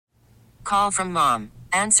Call from mom.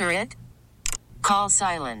 Answer it. Call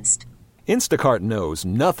silenced. Instacart knows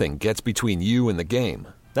nothing gets between you and the game.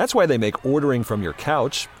 That's why they make ordering from your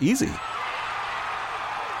couch easy.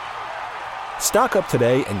 Stock up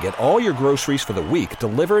today and get all your groceries for the week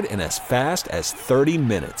delivered in as fast as 30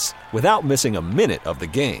 minutes without missing a minute of the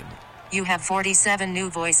game. You have 47 new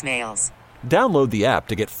voicemails. Download the app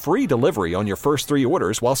to get free delivery on your first 3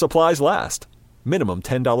 orders while supplies last. Minimum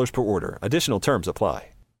 $10 per order. Additional terms apply.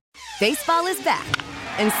 Baseball is back,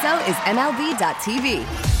 and so is MLB.tv.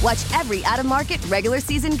 Watch every out-of-market regular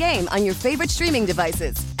season game on your favorite streaming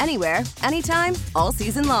devices, anywhere, anytime, all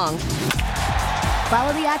season long.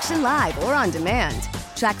 Follow the action live or on demand.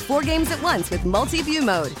 Track 4 games at once with multi-view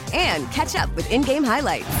mode and catch up with in-game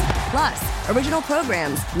highlights. Plus, original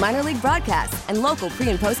programs, minor league broadcasts, and local pre-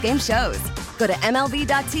 and post-game shows. Go to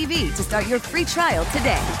MLB.tv to start your free trial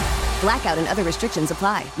today. Blackout and other restrictions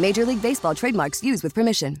apply. Major League Baseball trademarks used with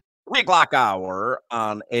permission. 3 o'clock hour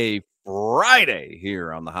on a Friday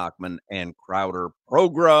here on the Hochman and Crowder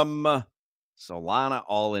program. Solana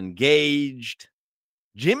all engaged.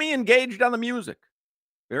 Jimmy engaged on the music.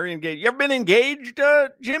 Very engaged. You ever been engaged,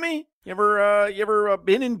 Jimmy? You ever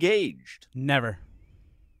been engaged? Never.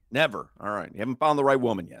 Never. All right. You haven't found the right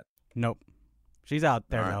woman yet. Nope. She's out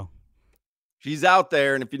there, Right. though. She's out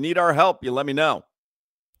there, and if you need our help, you let me know.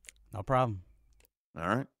 No problem. All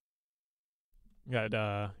right. You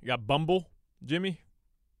got Bumble, Jimmy?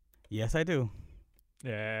 Yes, I do.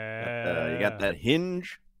 Yeah. You got that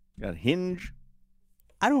Hinge? You got Hinge?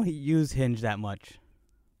 I don't use Hinge that much.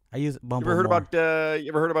 I use Bumble You ever more.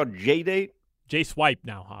 heard about J-Date? J Swipe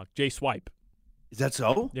now, Hawk. J Swipe. Is that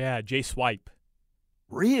so? Yeah, J Swipe.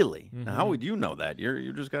 Really? Mhm. Now, how would you know that?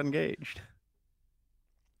 You just got engaged.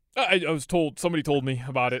 I was told. Somebody told me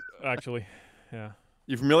about it. Actually, yeah.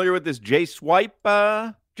 You familiar with this J Swipe,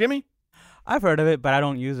 Jimmy? I've heard of it, but I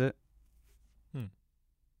don't use it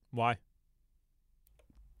Why?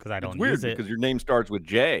 because I don't It's weird use it. because your name starts with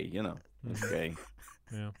J. You know, Mhm. J.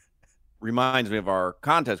 Yeah. Reminds me of our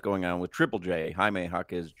contest going on with Triple J, Jaime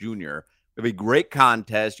Jaquez Jr. We have a great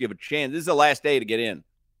contest. You have a chance. This is the last day to get in.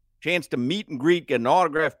 Chance to meet and greet, get an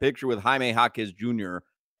autographed picture with Jaime Jaquez Jr.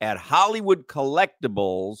 at Hollywood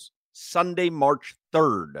Collectibles Sunday, March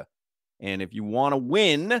 3rd. And if you want to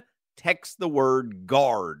win, text the word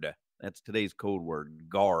GUARD. That's today's code word,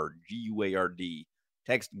 GUARD, G-U-A-R-D.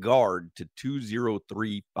 Text GUARD to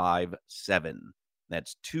 20357.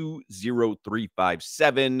 That's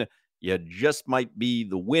 20357. You just might be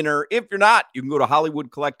the winner. If you're not, you can go to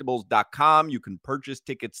HollywoodCollectibles.com. You can purchase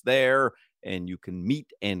tickets there, and you can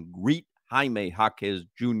meet and greet Jaime Jaquez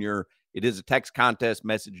Jr. It is a text contest.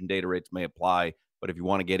 Message and data rates may apply, but if you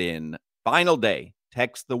want to get in, final day,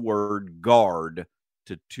 text the word GUARD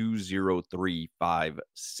to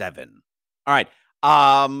 20357. All right.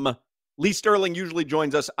 Lee Sterling usually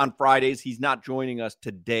joins us on Fridays. He's not joining us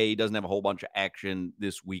today. Doesn't have a whole bunch of action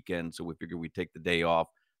this weekend, so we figured we'd take the day off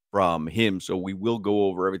from him. So we will go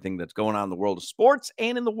over everything that's going on in the world of sports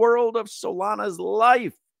and in the world of Solana's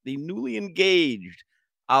life. The newly engaged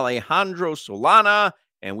Alejandro Solana,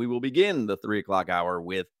 and we will begin the 3 o'clock hour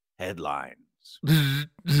with headlines.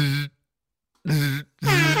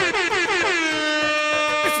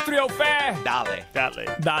 Mr. 305. Dale.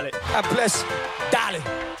 Dale. God bless. Dale.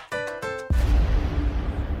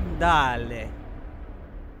 Dale.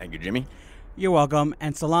 Thank you, Jimmy. You're welcome.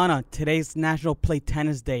 And Solana, today's National Play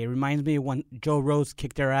Tennis Day. It reminds me of when Joe Rose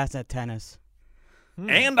kicked their ass at tennis.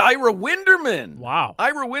 And Ira Winderman. Wow.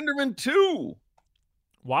 Ira Winderman, too.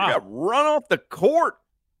 Wow. Got run off the court.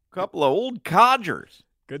 A couple of old codgers.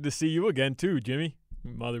 Good to see you again, too, Jimmy.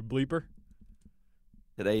 Mother bleeper.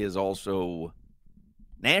 Today is also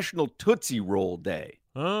National Tootsie Roll Day.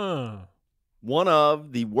 Oh. One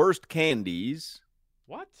of the worst candies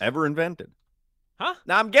What? ever invented. Huh?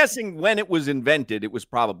 Now, I'm guessing when it was invented, it was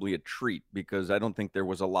probably a treat because I don't think there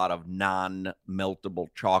was a lot of non-meltable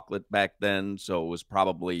chocolate back then. So it was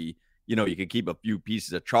probably, you could keep a few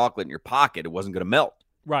pieces of chocolate in your pocket. It wasn't going to melt.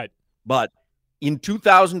 Right. But in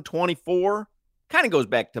 2024, kind of goes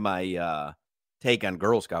back to my take on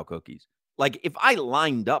Girl Scout cookies. Like, if I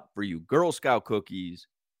lined up for you Girl Scout cookies,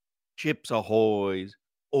 Chips Ahoy's,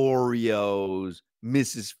 Oreos,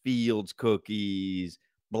 Mrs. Fields cookies,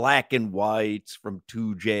 Black and Whites from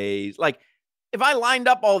 2J's. Like, if I lined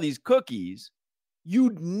up all these cookies,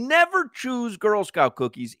 you'd never choose Girl Scout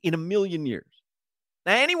cookies in a million years.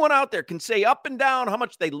 Now, anyone out there can say up and down how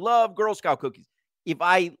much they love Girl Scout cookies. If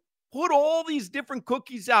I put all these different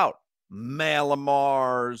cookies out,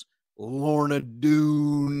 Malamars, Lorna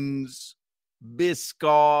Doones,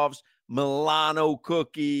 Biscoffs, Milano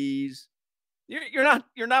cookies,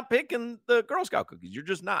 you're not picking the Girl Scout cookies. You're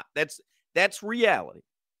just not. That's reality.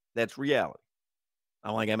 That's reality. I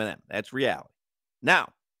don't like M&M. That's reality.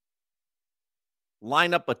 Now,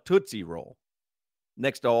 line up a Tootsie Roll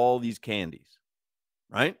next to all these candies,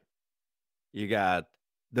 right? You got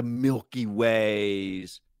the Milky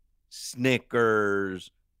Ways,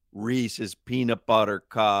 Snickers, Reese's Peanut Butter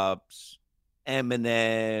Cups,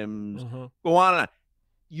 M&Ms. Go on and on.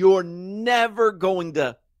 You're never going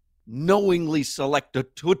to knowingly select a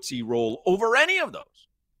Tootsie Roll over any of those.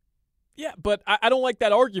 Yeah, but I don't like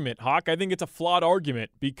that argument, Hawk. I think it's a flawed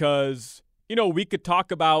argument because, we could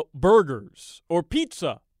talk about burgers or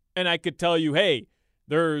pizza, and I could tell you, hey,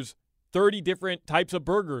 there's 30 different types of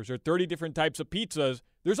burgers or 30 different types of pizzas.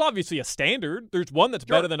 There's obviously a standard. There's one that's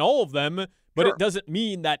better than all of them, but it doesn't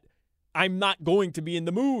mean that I'm not going to be in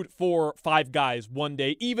the mood for Five Guys one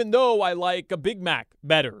day, even though I like a Big Mac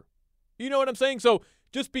better. You know what I'm saying? So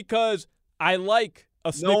just because I like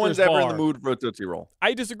a Snickers bar. No one's ever in the mood for a Tootsie Roll.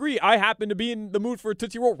 I disagree. I happen to be in the mood for a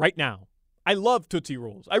Tootsie Roll right now. I love Tootsie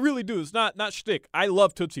Rolls. I really do. It's not shtick. I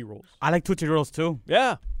love Tootsie Rolls. I like Tootsie Rolls too.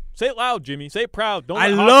 Yeah. Say it loud, Jimmy. Say it proud. Don't. I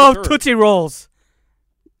love Tootsie Rolls.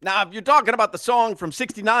 Now, if you're talking about the song from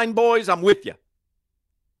 69 Boys, I'm with you. I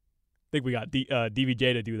think we got DVJ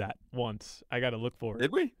to do that once. I got to look for it.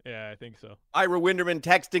 Did we? Yeah, I think so. Ira Winderman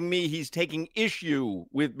texting me he's taking issue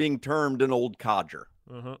with being termed an old codger.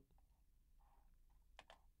 Uh-huh.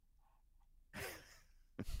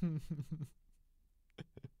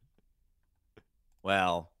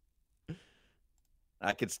 Well,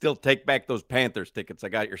 I could still take back those Panthers tickets. I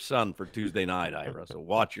got your son for Tuesday night, Ira, so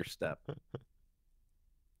watch your step.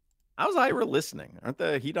 How's Ira listening? Aren't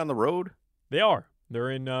the Heat on the road? They are.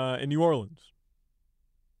 They're in New Orleans.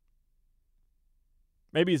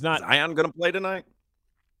 Maybe he's not. Is Zion going to play tonight?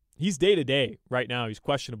 He's day-to-day right now. He's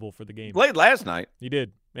questionable for the game. He played last night. He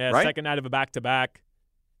did. Yeah, right? Second night of a back-to-back.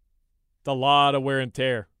 It's a lot of wear and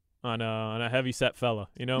tear on a heavy-set fella,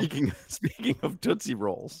 Speaking of Tootsie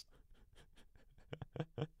Rolls.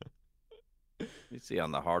 You see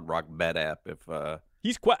on the Hard Rock Bet app if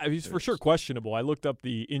he's for sure questionable. I looked up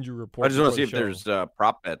the injury report. I just want to see if there's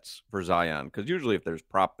prop bets for Zion, because usually if there's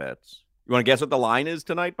prop bets, you want to guess what the line is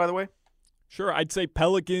tonight? By the way, sure. I'd say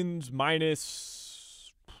Pelicans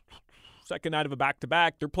minus second night of a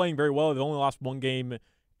back-to-back. They're playing very well. They only lost one game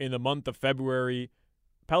in the month of February.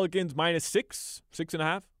 Pelicans minus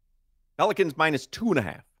 6.5. Pelicans minus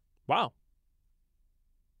 2.5. Wow.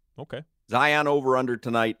 Okay. Zion over under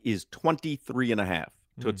tonight is 23.5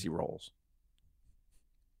 Tootsie Rolls.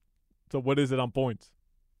 So what is it on points?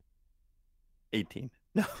 18.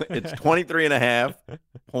 No, it's 23.5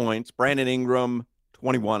 points. Brandon Ingram,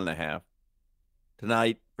 21.5.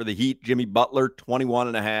 Tonight for the Heat, Jimmy Butler,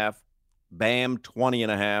 21.5. Bam,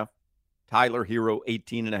 20.5. Tyler Hero,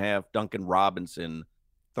 18.5. Duncan Robinson,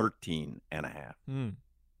 13.5.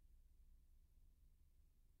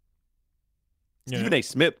 Stephen A.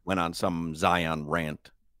 Smith went on some Zion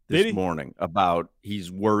rant this morning about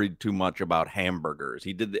he's worried too much about hamburgers.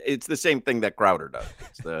 It's the same thing that Crowder does.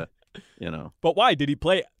 It's the, But why did he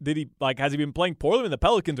play? Has he been playing poorly? I mean, the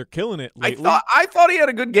Pelicans are killing it lately. I thought he had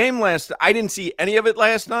a good game last. I didn't see any of it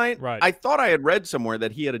last night. Right. I thought I had read somewhere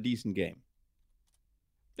that he had a decent game.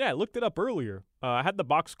 Yeah, I looked it up earlier. I had the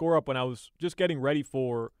box score up when I was just getting ready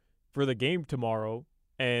for the game tomorrow,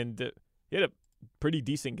 and he had a pretty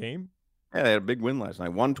decent game. Yeah, they had a big win last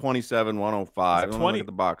night. 127-105. Let me look at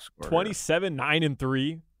the box score. 27, 9, and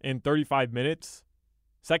 3 in 35 minutes.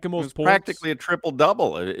 Second most points. Practically a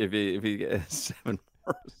triple-double if he gets 7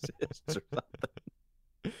 more assists or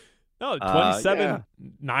something. No, 27,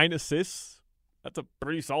 9 assists. That's a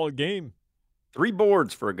pretty solid game. 3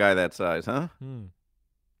 boards for a guy that size, huh?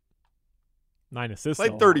 9 assists.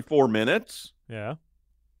 Played 34 minutes. Yeah.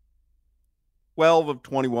 12 of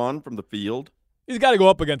 21 from the field. He's got to go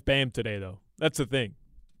up against Bam today, though. That's the thing.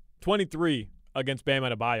 23 against Bam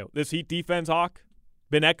Adebayo. This Heat defense, Hawk,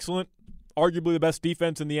 been excellent. Arguably the best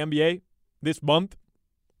defense in the NBA this month.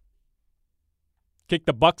 Kicked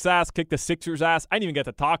the Bucks' ass, kicked the Sixers' ass. I didn't even get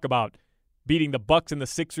to talk about beating the Bucks and the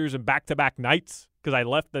Sixers in back-to-back nights because I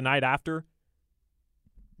left the night after.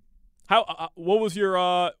 What was your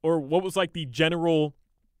what was like the general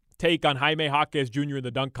take on Jaime Jaquez Jr. in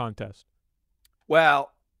the dunk contest?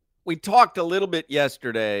 Well, we talked a little bit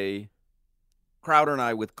yesterday, Crowder and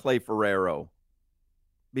I, with Clay Ferrero,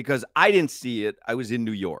 because I didn't see it. I was in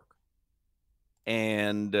New York.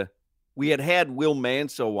 And we had Will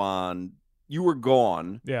Manso on. You were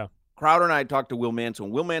gone. Yeah. Crowder and I talked to Will Manso,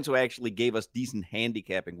 and Will Manso actually gave us decent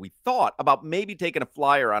handicapping. We thought about maybe taking a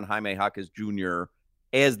flyer on Jaime Jaquez Jr.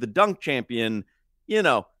 as the dunk champion.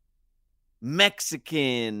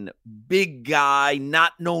 Mexican, big guy,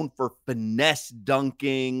 not known for finesse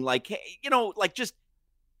dunking, like, like just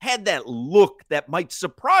had that look that might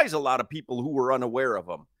surprise a lot of people who were unaware of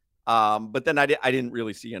him. But then I didn't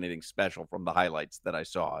really see anything special from the highlights that I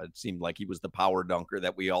saw. It seemed like he was the power dunker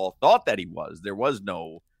that we all thought that he was. There was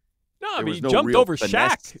no. No, I mean, he jumped over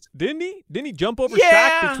finesse. Shaq, didn't he? Didn't he jump over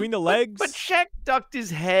Shaq between the legs? But Shaq ducked his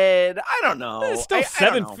head. I don't know. It's still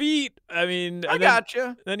 7 feet. I mean, I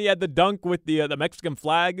gotcha. Then he had the dunk with the Mexican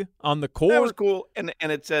flag on the court. That was cool, and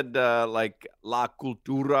it said like La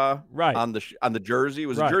Cultura on the jersey. It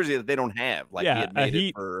was a jersey that they don't have. Like he had made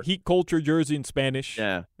it for heat culture jersey in Spanish.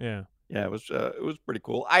 Yeah. It was pretty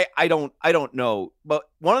cool. I don't know, but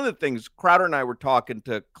one of the things Crowder and I were talking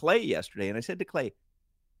to Clay yesterday, and I said to Clay,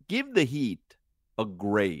 give the Heat a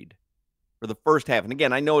grade for the first half. And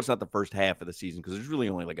again, I know it's not the first half of the season because there's really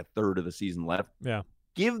only like a third of the season left. Yeah.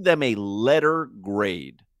 Give them a letter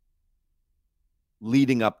grade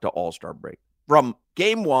leading up to All-Star break. From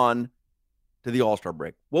game 1 to the All-Star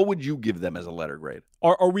break, what would you give them as a letter grade?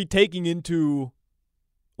 Are we taking into,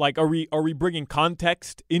 like, are we bringing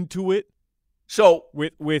context into it? So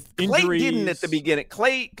with injuries, Clay didn't at the beginning.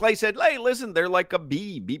 Clay said, "Hey, listen, they're like a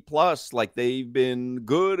B plus, like they've been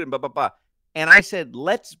good and blah blah blah." And I said,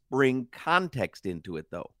 "Let's bring context into it,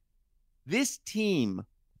 though. This team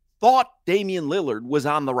thought Damian Lillard was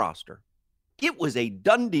on the roster. It was a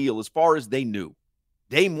done deal as far as they knew.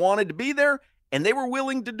 Dame wanted to be there, and they were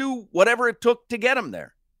willing to do whatever it took to get him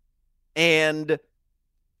there. And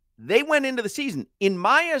they went into the season, in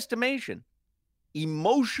my estimation,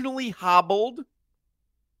 emotionally hobbled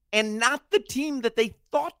and not the team that they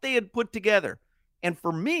thought they had put together. And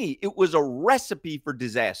for me, it was a recipe for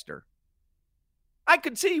disaster. I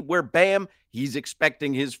could see where Bam, he's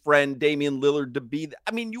expecting his friend Damian Lillard to be.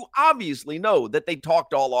 I mean, you obviously know that they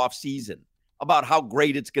talked all off season about how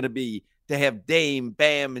great it's going to be to have Dame,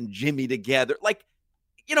 Bam, and Jimmy together. Like,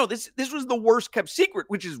 this was the worst kept secret,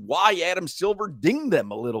 which is why Adam Silver dinged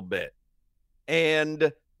them a little bit.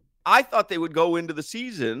 And I thought they would go into the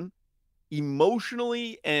season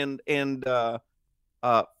emotionally and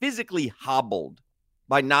physically hobbled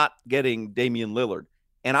by not getting Damian Lillard.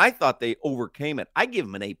 And I thought they overcame it. I give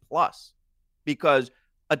them an A+ because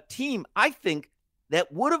a team, I think,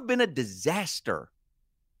 that would have been a disaster.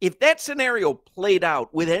 If that scenario played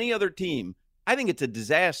out with any other team, I think it's a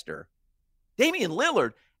disaster. Damian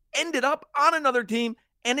Lillard ended up on another team,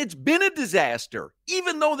 and it's been a disaster,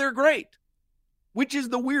 even though they're great, which is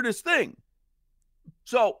the weirdest thing.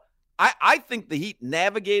 So I think the Heat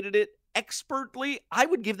navigated it expertly. I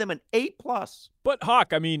would give them an A+. But,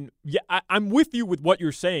 Hawk, I mean, yeah, I'm with you with what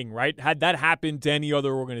you're saying, right? Had that happened to any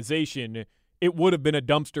other organization, it would have been a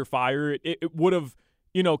dumpster fire. It would have,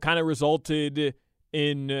 kind of resulted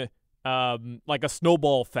in like a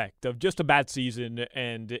snowball effect of just a bad season,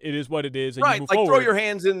 and it is what it is. And right, you move like forward. Throw your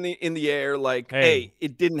hands in the air, like, hey,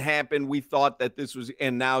 it didn't happen. We thought that this was,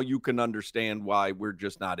 and now you can understand why we're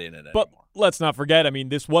just not in it anymore. But let's not forget, I mean,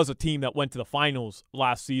 this was a team that went to the finals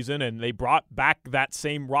last season, and they brought back that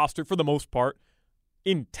same roster for the most part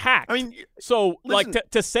intact. I mean, so listen, like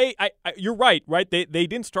to say, you're right? They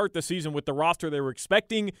didn't start the season with the roster they were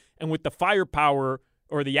expecting and with the firepower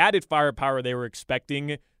or the added firepower they were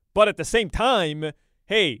expecting. But at the same time,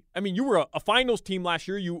 hey, I mean, you were a finals team last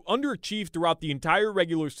year. You underachieved throughout the entire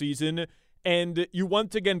regular season, and you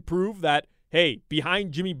once again proved that, hey,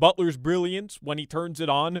 behind Jimmy Butler's brilliance, when he turns it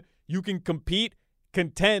on, you can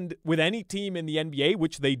contend with any team in the NBA,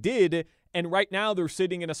 which they did. And right now they're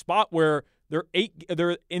sitting in a spot where they're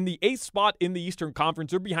in the 8th spot in the Eastern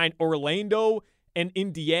Conference. They're behind Orlando and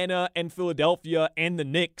Indiana and Philadelphia and the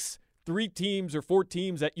Knicks. 3 teams or 4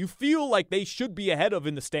 teams that you feel like they should be ahead of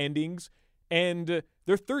in the standings, and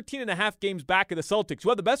they're 13.5 games back of the Celtics, who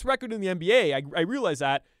have the best record in the NBA. I realize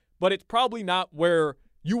that, but it's probably not where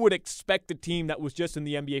you would expect a team that was just in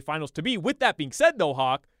the NBA Finals to be. With that being said, though,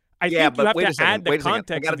 Hawk, I think you have to add the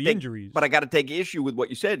context of the injuries. But I got to take issue with what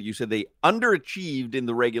you said. You said they underachieved in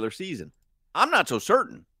the regular season. I'm not so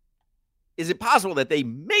certain. Is it possible that they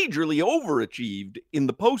majorly overachieved in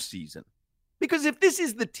the postseason? Because if this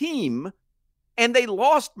is the team, and they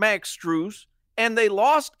lost Max Strus, and they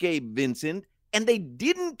lost Gabe Vincent, and they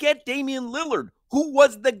didn't get Damian Lillard, who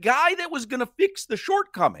was the guy that was going to fix the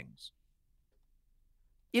shortcomings.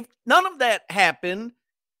 If none of that happened,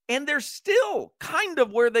 and they're still kind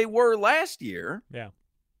of where they were last year,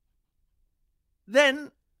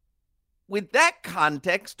 then with that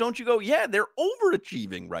context, don't you go, yeah, they're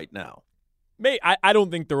overachieving right now? I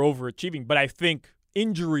don't think they're overachieving, but I think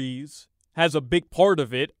injuries has a big part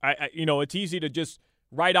of it. It's easy to just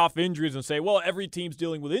write off injuries and say, well, every team's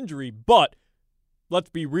dealing with injury, but let's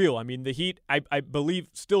be real. I mean, the Heat, I believe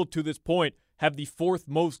still to this point, have the 4th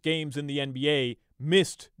most games in the NBA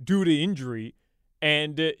missed due to injury.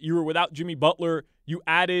 And you were without Jimmy Butler. You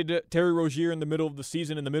added Terry Rozier in the middle of the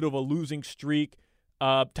season, in the middle of a losing streak.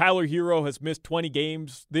 Tyler Hero has missed 20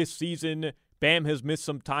 games this season. Bam has missed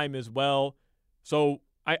some time as well. So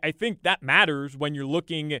I think that matters when you're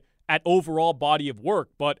looking at overall body of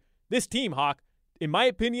work. But this team, Hawk, in my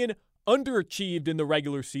opinion, underachieved in the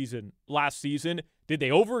regular season last season. Did they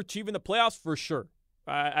overachieve in the playoffs? For sure.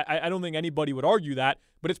 I don't think anybody would argue that,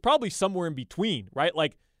 but it's probably somewhere in between, right?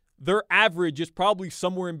 Like, their average is probably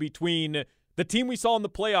somewhere in between the team we saw in the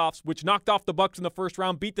playoffs, which knocked off the Bucks in the first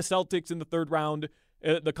round, beat the Celtics in the third round,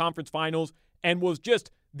 the conference finals, and was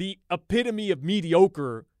just the epitome of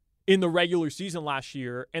mediocre in the regular season last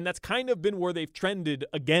year. And that's kind of been where they've trended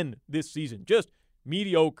again this season. Just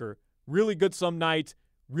mediocre, really good some nights,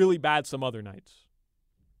 really bad some other nights.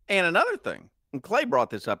 And another thing, and Clay brought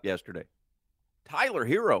this up yesterday, Tyler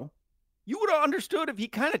Hero, you would have understood if he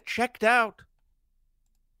kind of checked out.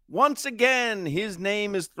 Once again, his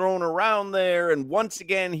name is thrown around there, and once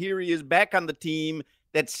again, here he is back on the team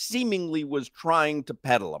that seemingly was trying to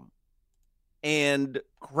peddle him. And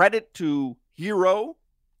credit to Hero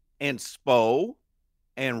and Spo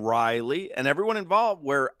and Riley and everyone involved,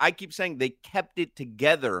 where I keep saying they kept it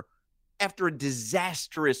together after a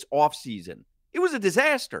disastrous offseason. It was a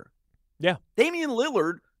disaster. Yeah. Damian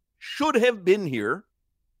Lillard should have been here,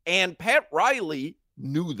 and Pat Riley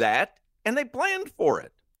knew that, and they planned for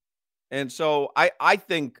it. And so I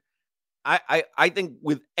think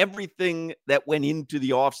with everything that went into the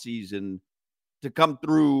offseason to come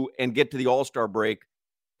through and get to the All-Star break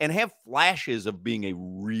and have flashes of being a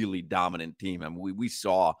really dominant team. I mean, we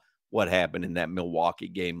saw what happened in that Milwaukee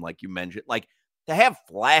game, like you mentioned. Like, to have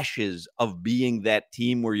flashes of being that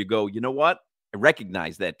team where you go, you know what? I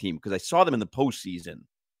recognize that team because I saw them in the postseason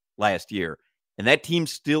last year, and that team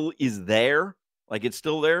still is there. Like, it's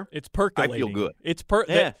still there. It's percolating. I feel good. It's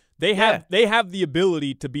yeah. They have the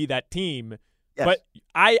ability to be that team, yes. But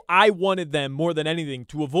I wanted them more than anything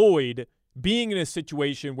to avoid being in a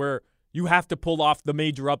situation where you have to pull off the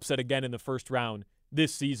major upset again in the first round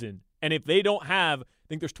this season. And if they don't have, I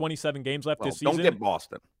think there's 27 games left this season. Don't get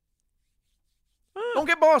Boston. Don't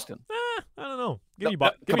get Boston. I don't know. Give me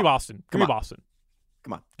Boston. Give me Boston.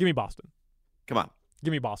 Come on. Give me Boston. Come on.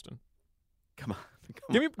 Give me Boston. Come on.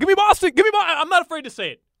 Give me Boston. Give me Boston. I'm not afraid to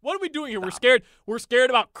say it. What are we doing here? Stop. We're scared. We're scared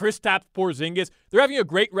about Kristaps Porzingis. They're having a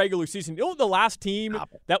great regular season. You know, the last team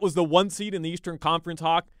that was the 1 seed in the Eastern Conference,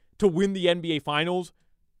 Hawk, to win the NBA Finals?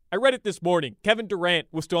 I read it this morning. Kevin Durant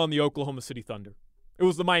was still on the Oklahoma City Thunder. It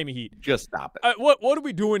was the Miami Heat. Just stop it. What are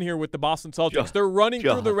we doing here with the Boston Celtics? They're running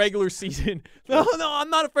through the regular season. No, I'm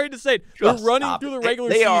not afraid to say it. They're running through the regular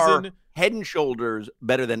season. They are head and shoulders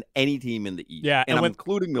better than any team in the East. Yeah, and I'm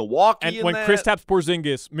including Milwaukee and in when that. Kristaps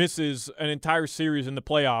Porzingis misses an entire series in the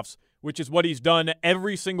playoffs, which is what he's done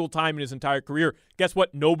every single time in his entire career, guess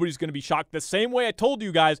what? Nobody's going to be shocked. The same way I told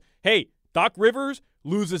you guys, hey, Doc Rivers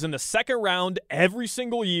loses in the second round every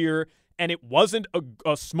single year, and it wasn't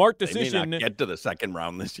a smart decision. They may not get to the second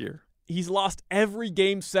round this year. He's lost every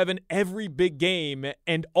Game 7, every big game,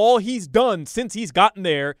 and all he's done since he's gotten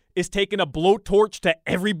there is taken a blowtorch to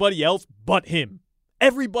everybody else but him.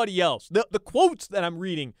 Everybody else. The quotes that I'm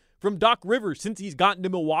reading from Doc Rivers since he's gotten to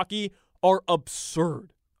Milwaukee are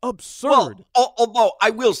absurd. Absurd. Well, although I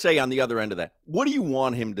will say on the other end of that, what do you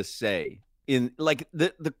want him to say? In like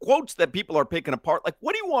the quotes that people are picking apart, like,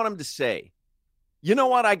 what do you want him to say? You know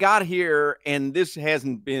what? I got here, and this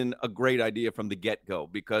hasn't been a great idea from the get-go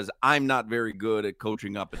because I'm not very good at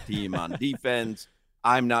coaching up a team on defense.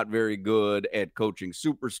 I'm not very good at coaching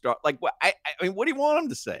superstar. Like, I mean, what do you want him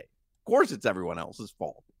to say? Of course, it's everyone else's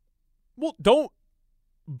fault. Well, don't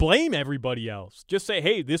blame everybody else. Just say,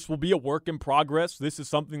 hey, this will be a work in progress. This is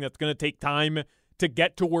something that's going to take time to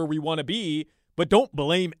get to where we want to be. But don't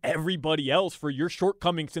blame everybody else for your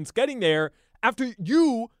shortcomings since getting there after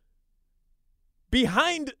you,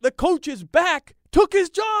 behind the coach's back, took his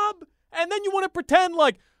job. And then you want to pretend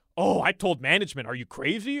like, oh, I told management, are you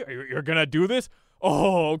crazy? You're going to do this?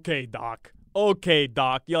 Oh, okay, Doc. Okay,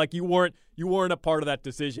 Doc. Yeah, like you weren't a part of that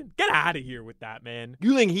decision. Get out of here with that, man.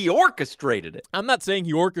 You think he orchestrated it? I'm not saying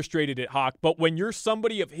he orchestrated it, Hawk, but when you're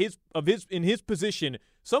somebody in his position,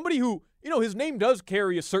 somebody who, you know, his name does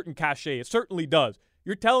carry a certain cachet. It certainly does.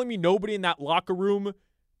 You're telling me nobody in that locker room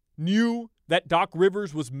knew that Doc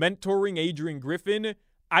Rivers was mentoring Adrian Griffin?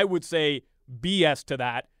 I would say BS to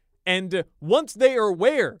that. And once they are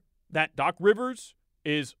aware that Doc Rivers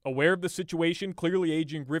is aware of the situation, clearly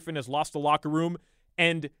Adrian Griffin has lost the locker room,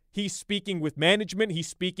 and he's speaking with management, he's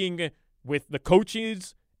speaking with the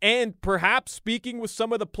coaches and perhaps speaking with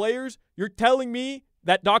some of the players, you're telling me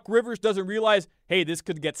that Doc Rivers doesn't realize, hey, this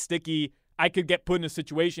could get sticky. I could get put in a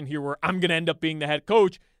situation here where I'm going to end up being the head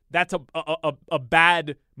coach. That's a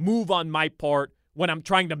bad move on my part when I'm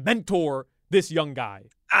trying to mentor this young guy.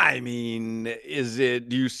 I mean, do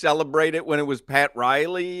you celebrate it when it was Pat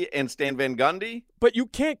Riley and Stan Van Gundy? But you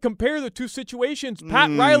can't compare the two situations. Pat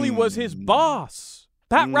Riley was his boss.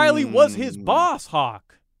 Pat Riley was his boss,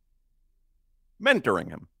 Hawk. Mentoring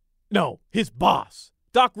him. No, his boss.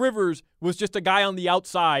 Doc Rivers was just a guy on the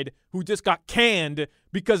outside who just got canned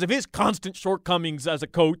because of his constant shortcomings as a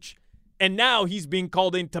coach, and now he's being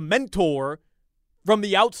called in to mentor from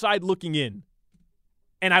the outside looking in.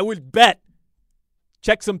 And I would bet,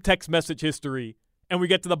 check some text message history, and we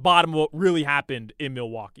get to the bottom of what really happened in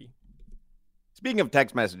Milwaukee. Speaking of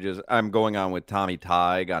text messages, I'm going on with Tommy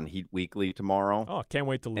Tighe on Heat Weekly tomorrow. Oh, can't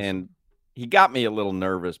wait to listen. And he got me a little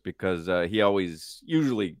nervous because he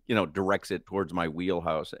usually directs it towards my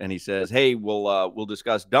wheelhouse. And he says, hey, we'll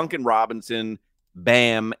discuss Duncan Robinson,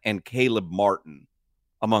 Bam, and Caleb Martin,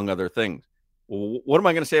 among other things. Well, what am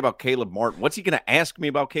I going to say about Caleb Martin? What's he going to ask me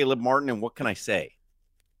about Caleb Martin, and what can I say?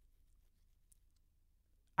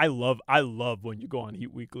 I love when you go on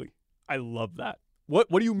Heat Weekly. I love that. What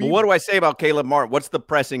do you mean? Well, what do I say about Caleb Martin? What's the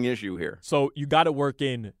pressing issue here? So you got to work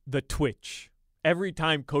in the twitch. Every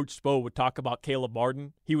time Coach Spo would talk about Caleb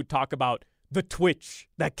Martin, he would talk about the twitch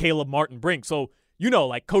that Caleb Martin brings. So,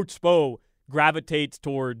 like Coach Spo gravitates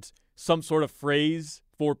towards some sort of phrase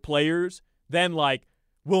for players. Then like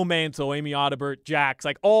Will Mansell, Amy Audibert, Jax,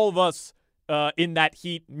 like all of us in that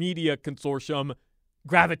Heat media consortium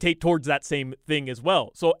gravitate towards that same thing as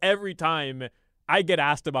well. So every time I get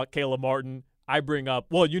asked about Caleb Martin, I bring up,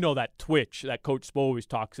 that twitch that Coach Spo always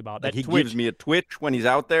talks about. That he twitch. Gives me a twitch when he's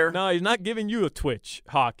out there? No, he's not giving you a twitch,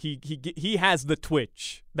 Hawk. He has the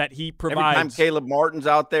twitch that he provides. Every time Caleb Martin's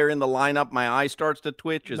out there in the lineup, my eye starts to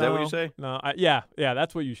twitch. Is that what you say? No, yeah,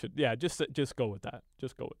 that's what you should. Yeah, just go with that.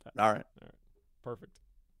 Just go with that. All right. Perfect.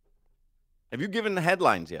 Have you given the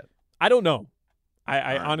headlines yet? I don't know. I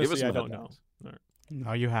right, honestly, I don't know. All right.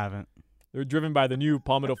 No, you haven't. They're driven by the new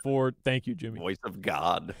Palmetto Ford. Thank you, Jimmy. Voice of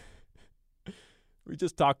God. We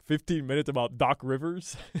just talked 15 minutes about Doc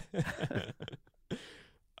Rivers.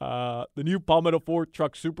 The new Palmetto Ford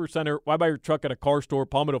Truck Super Center. Why buy your truck at a car store?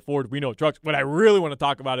 Palmetto Ford, we know trucks. What I really want to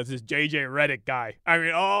talk about is this JJ Redick guy. I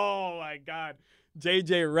mean, oh, my God. JJ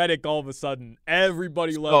Redick all of a sudden.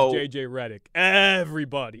 Everybody loves JJ Redick.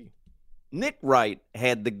 Everybody. Nick Wright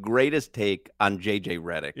had the greatest take on JJ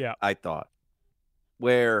Redick, I thought,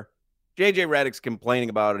 where JJ Redick's complaining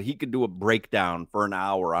about it. He could do a breakdown for an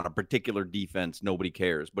hour on a particular defense. Nobody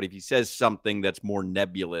cares. But if he says something that's more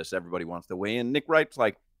nebulous, everybody wants to weigh in. Nick Wright's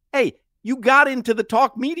like, hey, you got into the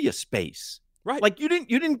talk media space. Right. Like you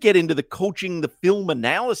didn't get into the coaching, the film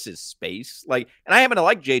analysis space. Like, and I happen to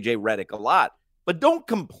like JJ Redick a lot, but don't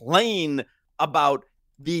complain about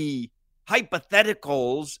the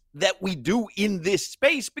hypotheticals that we do in this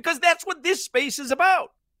space, because that's what this space is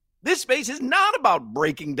about. This space is not about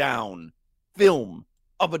breaking down film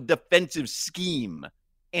of a defensive scheme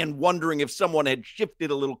and wondering if someone had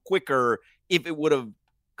shifted a little quicker, if it would have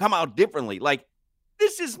come out differently. Like,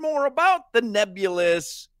 this is more about the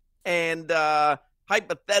nebulous and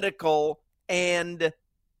hypothetical, and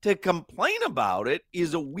to complain about it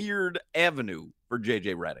is a weird avenue for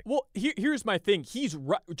JJ Redick. Well, here's my thing.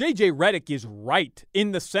 JJ Redick is right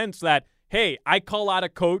in the sense that, hey, I call out a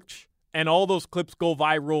coach and all those clips go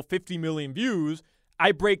viral, 50 million views.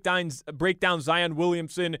 I break down Zion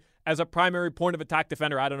Williamson as a primary point of attack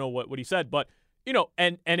defender. I don't know what he said, but,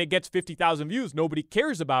 and it gets 50,000 views. Nobody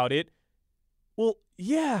cares about it. Well,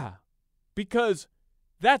 yeah, because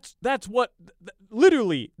that's what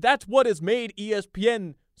has made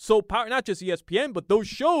ESPN so powerful. Not just ESPN, but those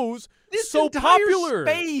shows so popular.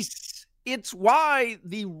 Space. It's why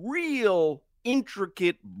the real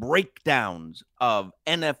intricate breakdowns of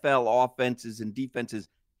NFL offenses and defenses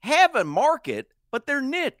have a market, but they're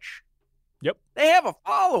niche. Yep. They have a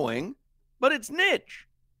following, but it's niche.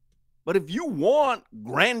 But if you want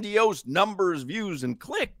grandiose numbers, views, and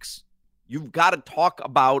clicks, you've got to talk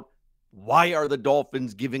about why are the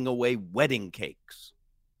Dolphins giving away wedding cakes.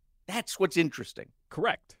 That's what's interesting.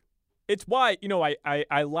 Correct. It's why,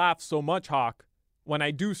 I laugh so much, Hawk, when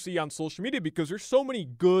I do see on social media, because there's so many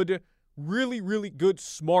good, really, really good,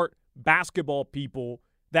 smart basketball people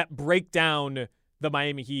that break down the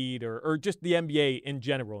Miami Heat or just the NBA in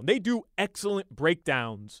general. And they do excellent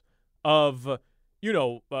breakdowns of,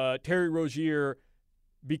 Terry Rozier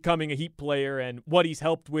becoming a Heat player and what he's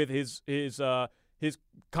helped with his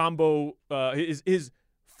combo, his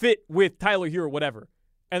fit with Tyler Hero, whatever.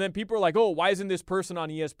 And then people are like, oh, why isn't this person on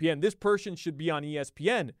ESPN? This person should be on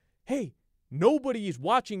ESPN. Hey, nobody is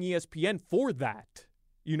watching ESPN for that.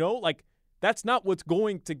 You know, like that's not what's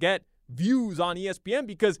going to get views on ESPN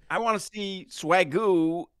because I want to see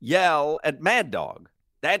Swagoo yell at Mad Dog.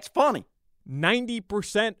 That's funny.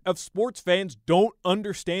 90% of sports fans don't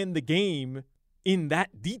understand the game in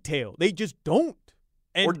that detail. They just don't.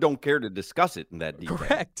 Or don't care to discuss it in that detail.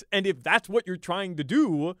 Correct. And if that's what you're trying to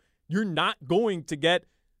do, you're not going to get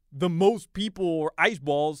the most people or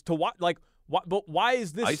eyeballs to watch. Like, but why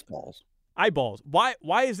is this eyeballs?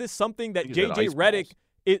 Why is this something that JJ Redick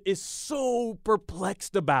is so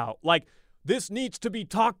perplexed about? Like, this needs to be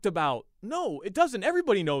talked about. No, it doesn't.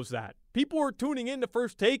 Everybody knows that. People are tuning in to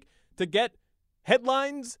First Take to get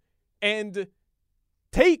headlines and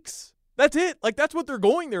takes. That's it. Like, that's what they're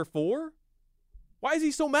going there for. Why is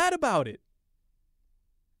he so mad about it?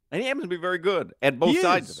 And he happens to be very good at both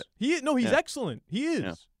sides of it. He's excellent. He is.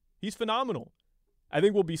 Yeah. He's phenomenal. I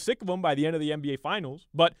think we'll be sick of him by the end of the NBA Finals,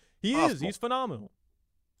 but he is. He's phenomenal.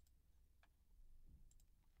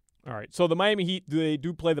 All right, so the Miami Heat, they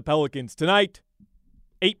do play the Pelicans tonight,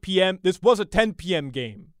 8 p.m. This was a 10 p.m.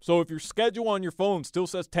 game, so if your schedule on your phone still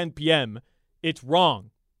says 10 p.m., it's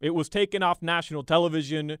wrong. It was taken off national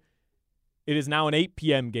television. It is now an 8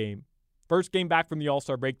 p.m. game. First game back from the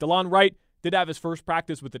All-Star break. DeLon Wright did have his first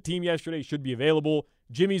practice with the team yesterday. Should be available.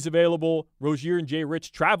 Jimmy's available. Rozier and Jay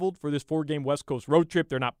Rich traveled for this 4-game West Coast road trip.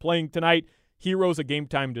 They're not playing tonight. Hero's a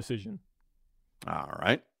game-time decision. All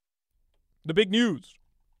right. The big news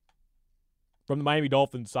from the Miami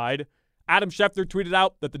Dolphins side. Adam Schefter tweeted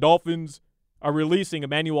out that the Dolphins are releasing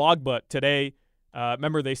Emmanuel Ogbah today.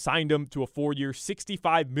 Remember, they signed him to a 4-year,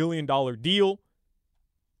 $65 million deal.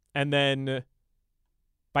 And then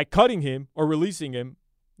by cutting him or releasing him,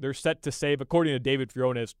 they're set to save, according to David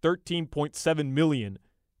Fiones, $13.7 million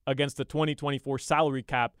against the 2024 salary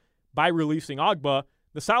cap by releasing Ogbah.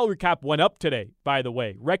 The salary cap went up today, by the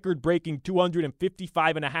way, record-breaking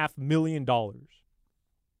 $255.5 million. All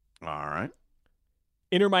right.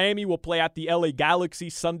 Inter Miami will play at the LA Galaxy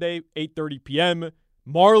Sunday, 8:30 p.m.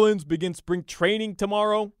 Marlins begin spring training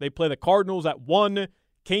tomorrow. They play the Cardinals at 1.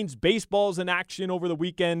 Canes baseball's in action over the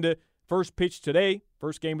weekend. First pitch today,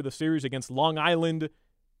 first game of the series against Long Island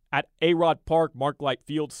at A-Rod Park, Marklight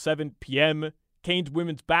Field, 7 p.m. Canes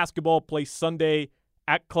women's basketball plays Sunday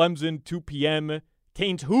at Clemson, 2 p.m.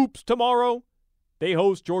 Canes hoops tomorrow. They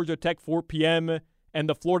host Georgia Tech, 4 p.m. And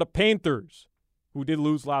the Florida Panthers, who did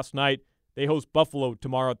lose last night, they host Buffalo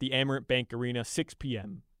tomorrow at the Amerant Bank Arena, 6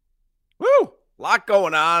 p.m. Woo! A lot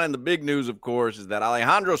going on, and the big news, of course, is that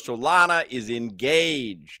Alejandro Solana is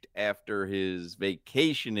engaged after his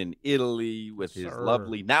vacation in Italy with his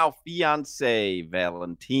lovely now fiancée,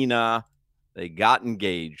 Valentina. They got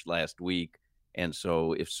engaged last week, and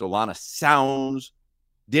so if Solana sounds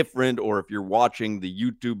different or if you're watching the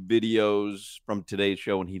YouTube videos from today's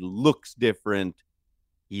show and he looks different,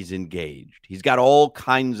 he's engaged. He's got all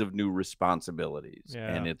kinds of new responsibilities,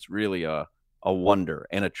 and it's really a wonder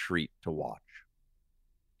and a treat to watch.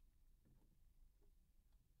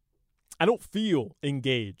 I don't feel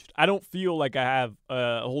engaged. I don't feel like I have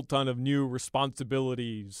a whole ton of new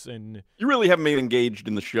responsibilities. And you really haven't been engaged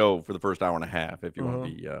in the show for the first hour and a half, if you want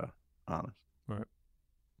to be honest. All right.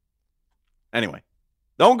 Anyway,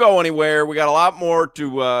 don't go anywhere. We got a lot more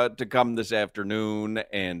to come this afternoon,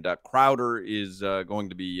 and Crowder is going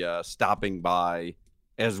to be stopping by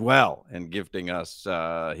as well and gifting us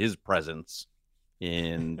his presence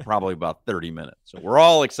in probably about 30 minutes. So we're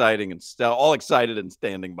all excited and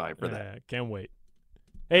standing by for that. Can't wait.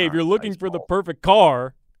 Hey, if you're looking for the perfect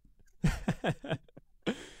car,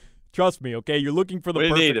 trust me, okay? You're looking for the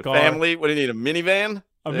perfect car. A family? What do you need, a minivan?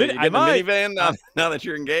 I might. A minivan now that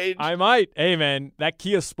you're engaged? I might. Hey, man, that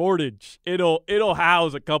Kia Sportage, it'll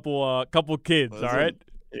house a couple kids, all right?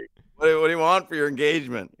 What do you want for your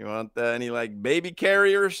engagement? You want any baby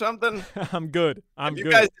carrier or something? I'm good. Have you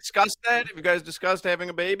guys discussed that? Have you guys discussed having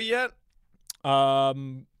a baby yet? I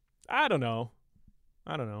don't know.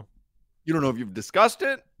 You don't know if you've discussed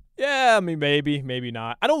it? Yeah, I mean, maybe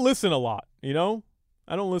not. I don't listen a lot, you know?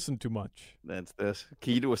 I don't listen too much. That's the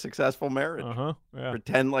key to a successful marriage. Yeah.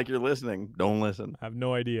 Pretend like you're listening. Don't listen. I have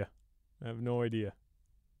no idea. All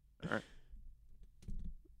right.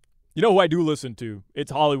 You know who I do listen to?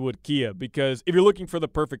 It's Hollywood Kia, because if you're looking for the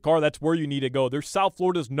perfect car, that's where you need to go. They're South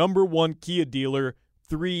Florida's #1 Kia dealer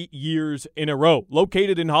 3 years in a row.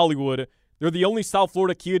 Located in Hollywood, they're the only South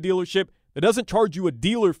Florida Kia dealership that doesn't charge you a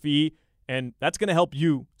dealer fee, and that's going to help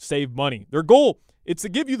you save money. Their goal is to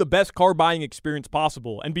give you the best car buying experience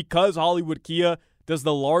possible, and because Hollywood Kia does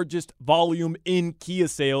the largest volume in Kia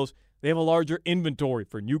sales, they have a larger inventory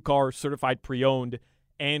for new cars, certified pre-owned,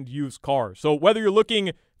 and used cars. So whether you're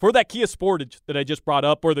looking for that Kia Sportage that I just brought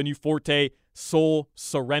up or the new Forte, Soul,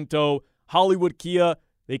 Sorrento, Hollywood Kia,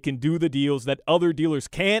 they can do the deals that other dealers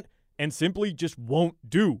can't and simply just won't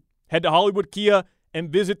do. Head to Hollywood Kia and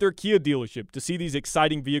visit their Kia dealership to see these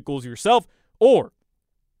exciting vehicles yourself, or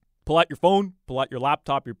pull out your phone, pull out your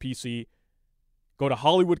laptop, your PC, go to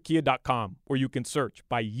hollywoodkia.com where you can search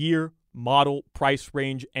by year, model, price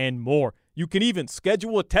range, and more. You can even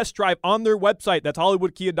schedule a test drive on their website. That's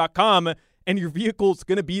hollywoodkia.com, and your vehicle's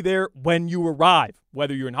going to be there when you arrive,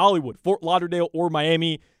 whether you're in Hollywood, Fort Lauderdale, or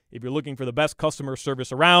Miami. If you're looking for the best customer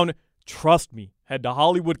service around, trust me, head to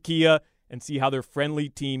Hollywood Kia and see how their friendly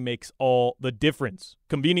team makes all the difference.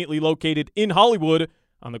 Conveniently located in Hollywood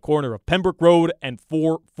on the corner of Pembroke Road and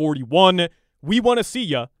 441. We want to see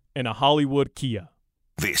you in a Hollywood Kia.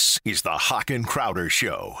 This is the Hoch and Crowder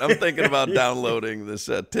Show. I'm thinking about downloading this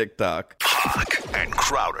TikTok. Hoch and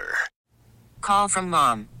Crowder. Call from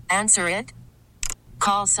mom. Answer it.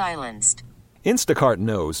 Call silenced. Instacart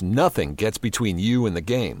knows nothing gets between you and the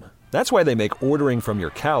game. That's why they make ordering from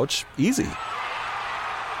your couch easy.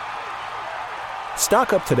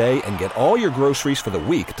 Stock up today and get all your groceries for the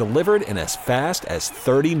week delivered in as fast as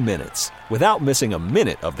 30 minutes without missing a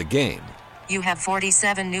minute of the game. You have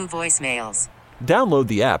 47 new voicemails. Download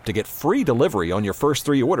the app to get free delivery on your first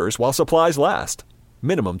 3 orders while supplies last.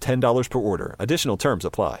 Minimum $10 per order. Additional terms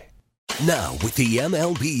apply. Now, with the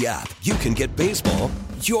MLB app, you can get baseball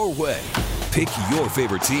your way. Pick your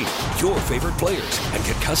favorite team, your favorite players, and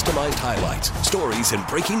get customized highlights, stories, and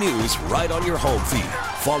breaking news right on your home feed.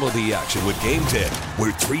 Follow the action with Game Day,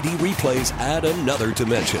 where 3D replays add another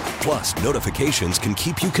dimension. Plus, notifications can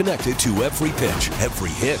keep you connected to every pitch, every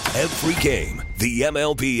hit, every game. The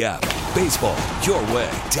MLB app. Baseball your way.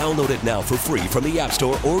 Download it now for free from the App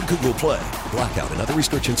Store or Google Play. Blackout and other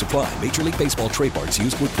restrictions apply. Major League Baseball trademarks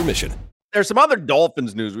used with permission. There's some other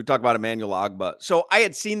Dolphins news. We talked about Emmanuel Ogbah. So I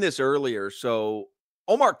had seen this earlier. So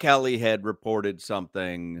Omar Kelly had reported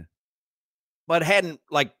something, but hadn't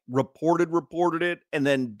reported it. And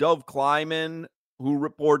then Dov Kleiman, who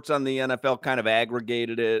reports on the NFL, kind of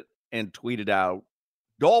aggregated it and tweeted out,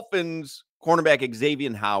 Dolphins cornerback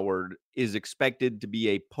Xavier Howard is expected to be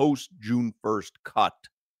a post-June 1st cut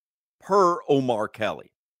per Omar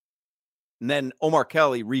Kelly. And then Omar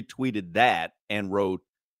Kelly retweeted that and wrote,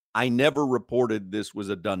 I never reported this was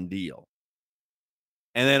a done deal.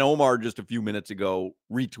 And then Omar just a few minutes ago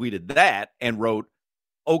retweeted that and wrote,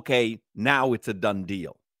 okay, now it's a done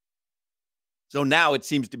deal. So now it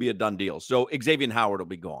seems to be a done deal. So Xavier Howard will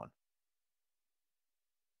be gone.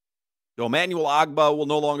 So Emmanuel Ogbah will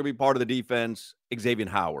no longer be part of the defense. Xavier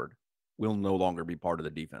Howard will no longer be part of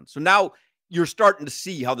the defense. So now you're starting to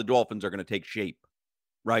see how the Dolphins are going to take shape,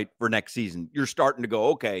 right, for next season. You're starting to go,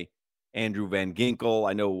 okay, Andrew Van Ginkel.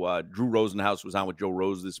 I know Drew Rosenhaus was on with Joe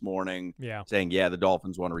Rose this morning saying, the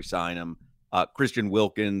Dolphins want to re-sign him. Christian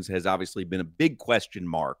Wilkins has obviously been a big question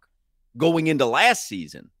mark going into last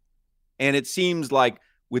season. And it seems like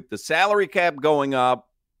with the salary cap going up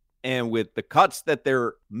and with the cuts that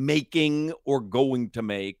they're making or going to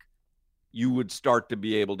make, you would start to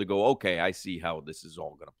be able to go, okay, I see how this is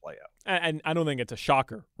all going to play out. And I don't think it's a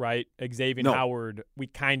shocker, right? Xavier Howard, we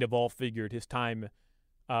kind of all figured his time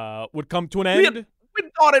would come to an end. We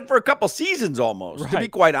thought it for a couple seasons almost, to be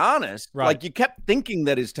quite honest. Right. Like, you kept thinking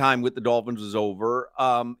that his time with the Dolphins was over.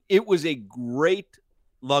 It was a great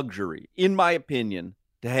luxury, in my opinion,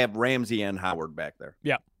 to have Ramsey and Howard back there.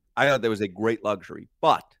 Yeah. I thought that was a great luxury.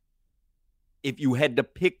 But if you had to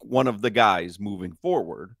pick one of the guys moving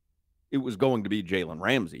forward, it was going to be Jalen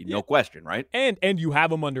Ramsey, no question, right? And you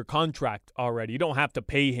have him under contract already. You don't have to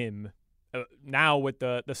pay him now with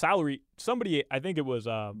the salary. Somebody, I think it was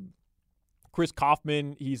Chris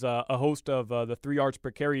Kaufman. He's a host of the 3 Yards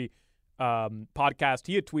Per Carry podcast.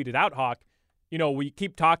 He had tweeted out, Hawk, we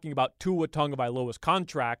keep talking about Tua Tagovailoa's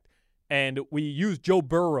contract, and we use Joe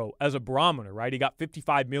Burrow as a barometer, right? He got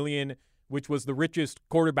 $55 million, which was the richest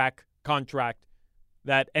quarterback contract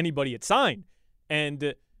that anybody had signed.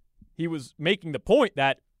 And he was making the point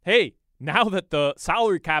that, hey, now that the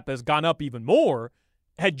salary cap has gone up even more,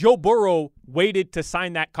 had Joe Burrow waited to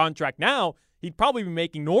sign that contract now, he'd probably be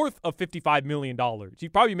making north of $55 million.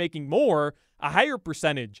 He'd probably be making more, a higher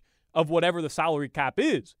percentage of whatever the salary cap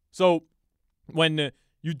is. So when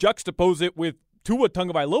you juxtapose it with Tua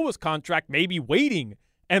Tagovailoa's contract maybe waiting,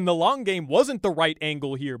 and the long game wasn't the right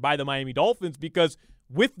angle here by the Miami Dolphins, because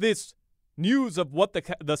with this news of what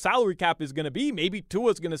the salary cap is going to be, maybe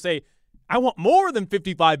Tua's going to say, I want more than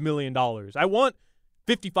 $55 million. I want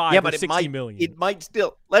 55 or 60 million. It might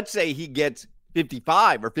still, let's say he gets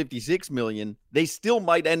 55 or 56 million, they still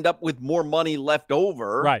might end up with more money left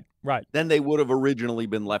over. Right. right, than they would have originally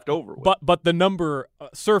been left over with. But the number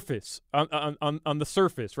surface on the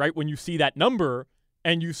surface, right? When you see that number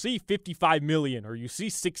and you see 55 million or you see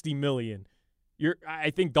 60 million, I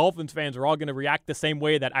think Dolphins fans are all going to react the same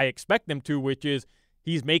way that I expect them to, which is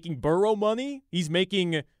he's making Burrow money. He's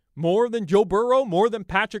making more than Joe Burrow, more than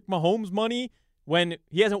Patrick Mahomes money when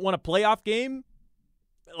he hasn't won a playoff game.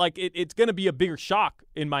 Like, it's going to be a bigger shock,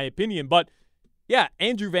 in my opinion. But, yeah,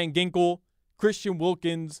 Andrew Van Ginkel, Christian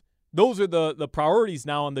Wilkins, those are the priorities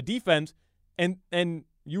now on the defense. And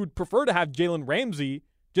you would prefer to have Jalen Ramsey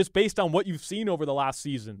just based on what you've seen over the last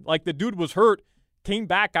season. Like, the dude was hurt, came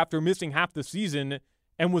back after missing half the season,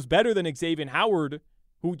 and was better than Xavier Howard,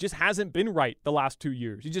 who just hasn't been right the last 2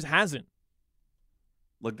 years. He just hasn't.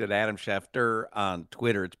 Looked at Adam Schefter on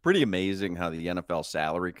Twitter. It's pretty amazing how the NFL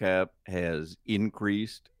salary cap has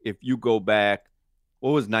increased. If you go back,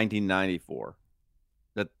 what was 1994? Is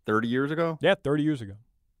that 30 years ago? Yeah, 30 years ago.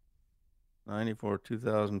 94,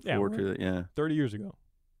 2004, yeah. 30 years ago.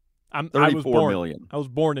 34 million. I was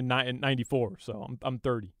born in 94, so I'm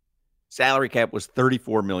 30. Salary cap was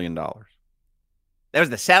 $34 million. That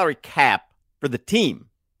was the salary cap for the team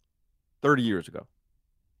 30 years ago.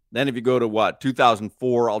 Then if you go to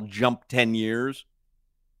 2004, I'll jump 10 years,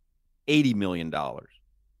 $80 million. Go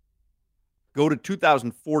to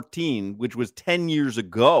 2014, which was 10 years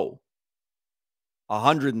ago,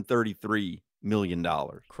 $133 million.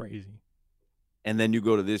 Crazy. And then you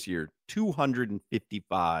go to this year,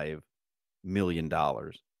 $255 million.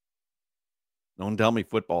 Don't tell me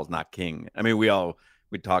football's not king. I mean, we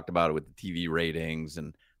talked about it with the TV ratings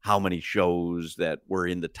and how many shows that were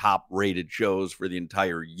in the top rated shows for the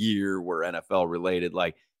entire year were NFL related.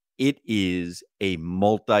 Like, it is a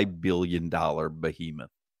multi-billion-dollar behemoth.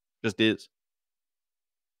 Just is.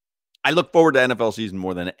 I look forward to NFL season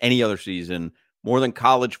more than any other season, more than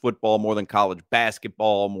college football, more than college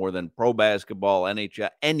basketball, more than pro basketball, NHL,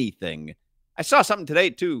 anything. I saw something today,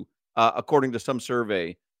 too, according to some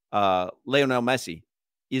survey. Lionel Messi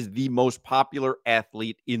is the most popular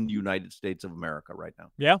athlete in the United States of America right now.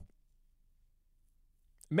 Yeah.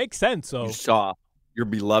 Makes sense. So you saw your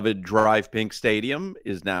beloved Drive Pink Stadium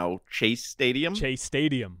is now Chase Stadium. Chase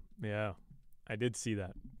Stadium. Yeah, I did see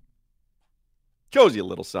that. Shows you a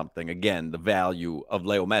little something. Again, the value of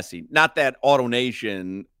Leo Messi. Not that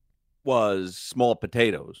AutoNation was small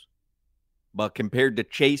potatoes, but compared to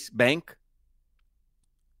Chase Bank,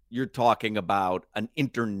 you're talking about an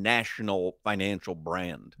international financial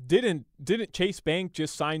brand. Didn't Chase Bank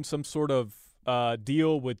just sign some sort of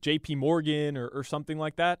deal with JP Morgan or something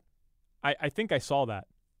like that? I think I saw that.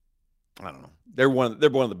 I don't know. They're one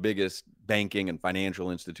of the biggest banking and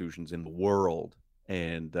financial institutions in the world,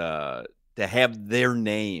 and to have their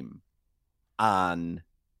name on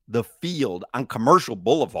the field on Commercial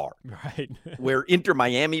Boulevard, right, where Inter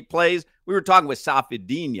Miami plays. We were talking with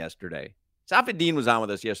Safieddine yesterday. Safieddine was on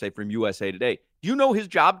with us yesterday from USA Today. Do you know his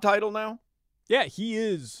job title now? Yeah, he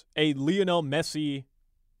is a Lionel Messi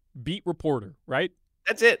beat reporter, right?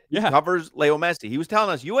 That's it. Yeah. He covers Leo Messi. He was telling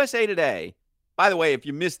us USA Today. By the way, if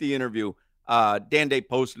you missed the interview, Dan Day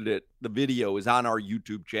posted it. The video is on our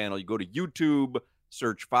YouTube channel. You go to YouTube,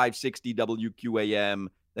 search 560 WQAM,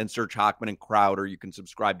 then search Hochman and Crowder. You can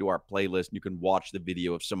subscribe to our playlist, and you can watch the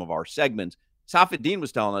video of some of our segments. Safieddine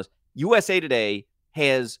was telling us USA Today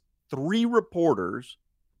has 3 reporters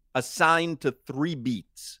assigned to 3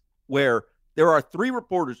 beats, where there are 3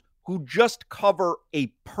 reporters who just cover a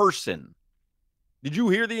person. Did you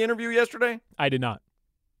hear the interview yesterday? I did not.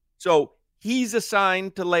 So he's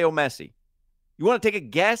assigned to Leo Messi. You want to take a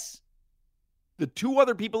guess? The 2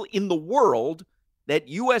 other people in the world that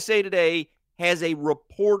USA Today has a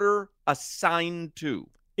reporter assigned to.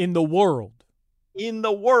 In the world. In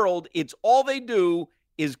the world, it's all they do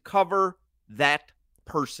is cover that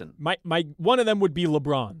person. My one of them would be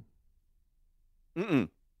LeBron.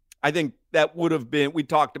 I think that would have been, we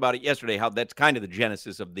talked about it yesterday, how that's kind of the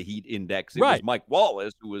genesis of the Heat Index. It was Mike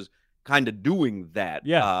Wallace who was kind of doing that.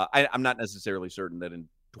 Yeah. I'm not necessarily certain that in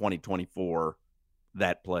 2024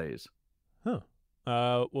 that plays. Huh.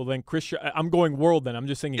 Well, then Christian, I'm going world then. I'm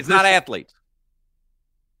just thinking. It's not athletes.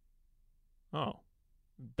 Oh.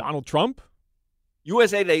 Donald Trump?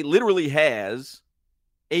 USA Today literally has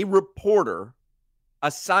a reporter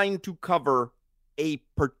assigned to cover a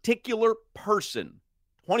particular person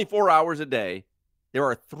 24 hours a day. There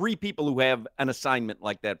are 3 people who have an assignment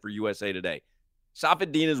like that for USA Today.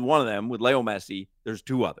 Safieddine is one of them with Leo Messi. There's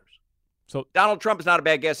 2 others. So Donald Trump is not a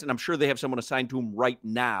bad guess, and I'm sure they have someone assigned to him right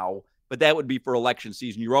now, but that would be for election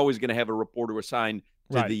season. You're always going to have a reporter assigned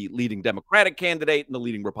to the leading Democratic candidate and the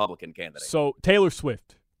leading Republican candidate. So Taylor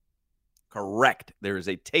Swift. Correct. There is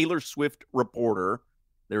a Taylor Swift reporter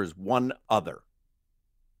There is one other.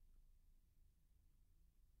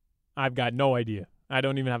 I've got no idea. I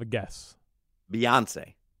don't even have a guess.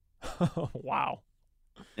 Beyonce. Wow.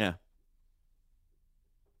 Yeah.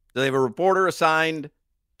 So they have a reporter assigned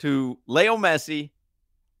to Leo Messi,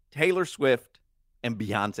 Taylor Swift, and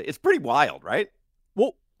Beyonce. It's pretty wild, right?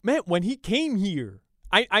 Well, man, when he came here,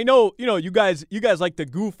 I know, you guys like to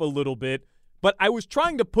goof a little bit, but I was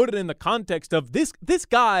trying to put it in the context of this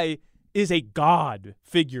guy is a god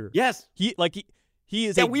figure. Yes. He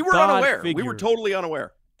is yeah, a we were god unaware. figure. We were totally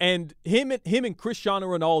unaware. And him and Cristiano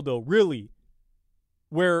Ronaldo really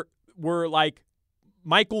were like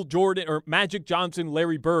Michael Jordan or Magic Johnson,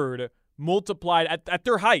 Larry Bird multiplied at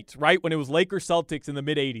their heights, right? When it was Lakers Celtics in the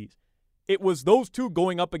mid-'80s. It was those two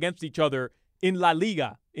going up against each other in La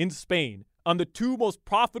Liga in Spain on the two most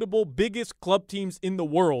profitable, biggest club teams in the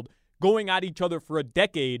world, going at each other for a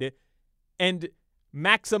decade and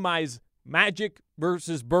maximize Magic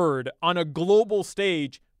versus Bird on a global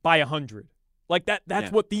stage by 100. Like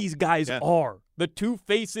that's what these guys are. The two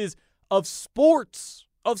faces of sports.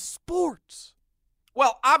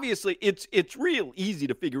 Well, obviously, it's real easy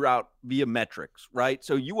to figure out via metrics, right?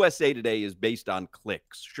 So USA Today is based on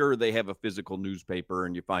clicks. Sure, they have a physical newspaper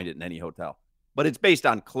and you find it in any hotel, but it's based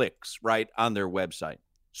on clicks, right, on their website.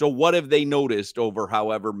 So what have they noticed over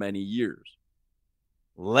however many years?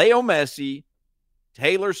 Leo Messi,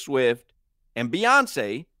 Taylor Swift, and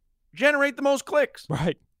Beyonce generate the most clicks.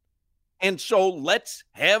 Right. And so let's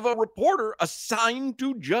have a reporter assigned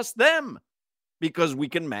to just them because we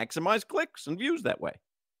can maximize clicks and views that way.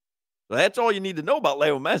 So that's all you need to know about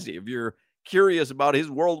Leo Messi if you're curious about his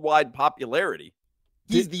worldwide popularity.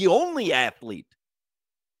 He's the only athlete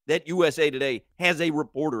that USA Today has a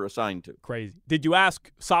reporter assigned to. Crazy. Did you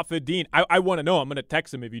ask Safedin? I want to know. I'm going to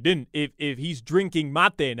text him if you didn't. If he's drinking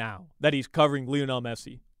mate now that he's covering Lionel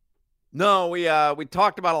Messi. No, we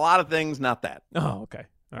talked about a lot of things, not that. Oh, okay.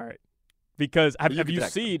 All right. Because have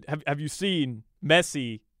you seen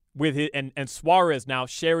Messi with his and Suarez now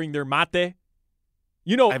sharing their mate?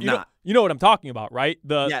 You know what I'm talking about, right?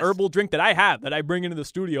 The herbal drink that I have that I bring into the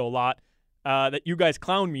studio a lot that you guys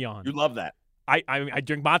clown me on. You love that. I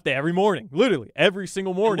drink mate every morning, literally every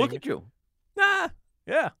single morning. And look at you.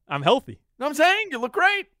 Yeah, I'm healthy. You know what I'm saying? You look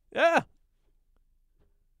great. Yeah.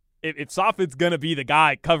 If Safed's gonna be the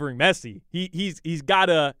guy covering Messi, he's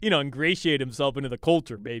gotta ingratiate himself into the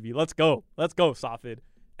culture, baby. Let's go, Safed.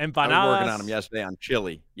 And I was working on him yesterday on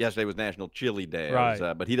chili. Yesterday was National Chili Day,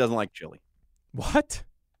 right? But he doesn't like chili. What?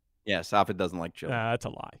 Yeah, Safed doesn't like chili. That's a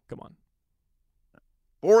lie. Come on.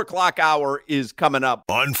 4 o'clock hour is coming up.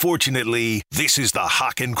 Unfortunately, this is the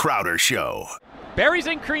Hoch and Crowder Show. Berries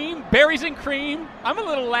and cream, berries and cream. I'm a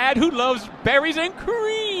little lad who loves berries and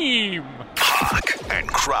cream. Hoch and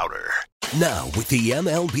Crowder. Now, with the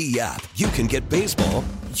MLB app, you can get baseball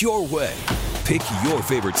your way. Pick your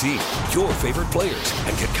favorite team, your favorite players,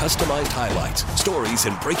 and get customized highlights, stories,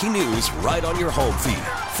 and breaking news right on your home feed.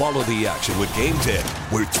 Follow the action with Game 10,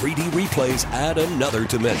 where 3D replays add another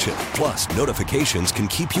dimension. Plus, notifications can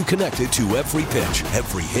keep you connected to every pitch,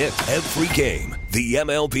 every hit, every game. The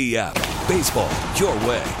MLB app. Baseball your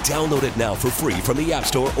way. Download it now for free from the App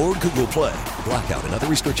Store or Google Play. Blackout and other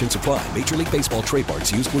restrictions apply. Major League Baseball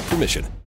trademarks used with permission.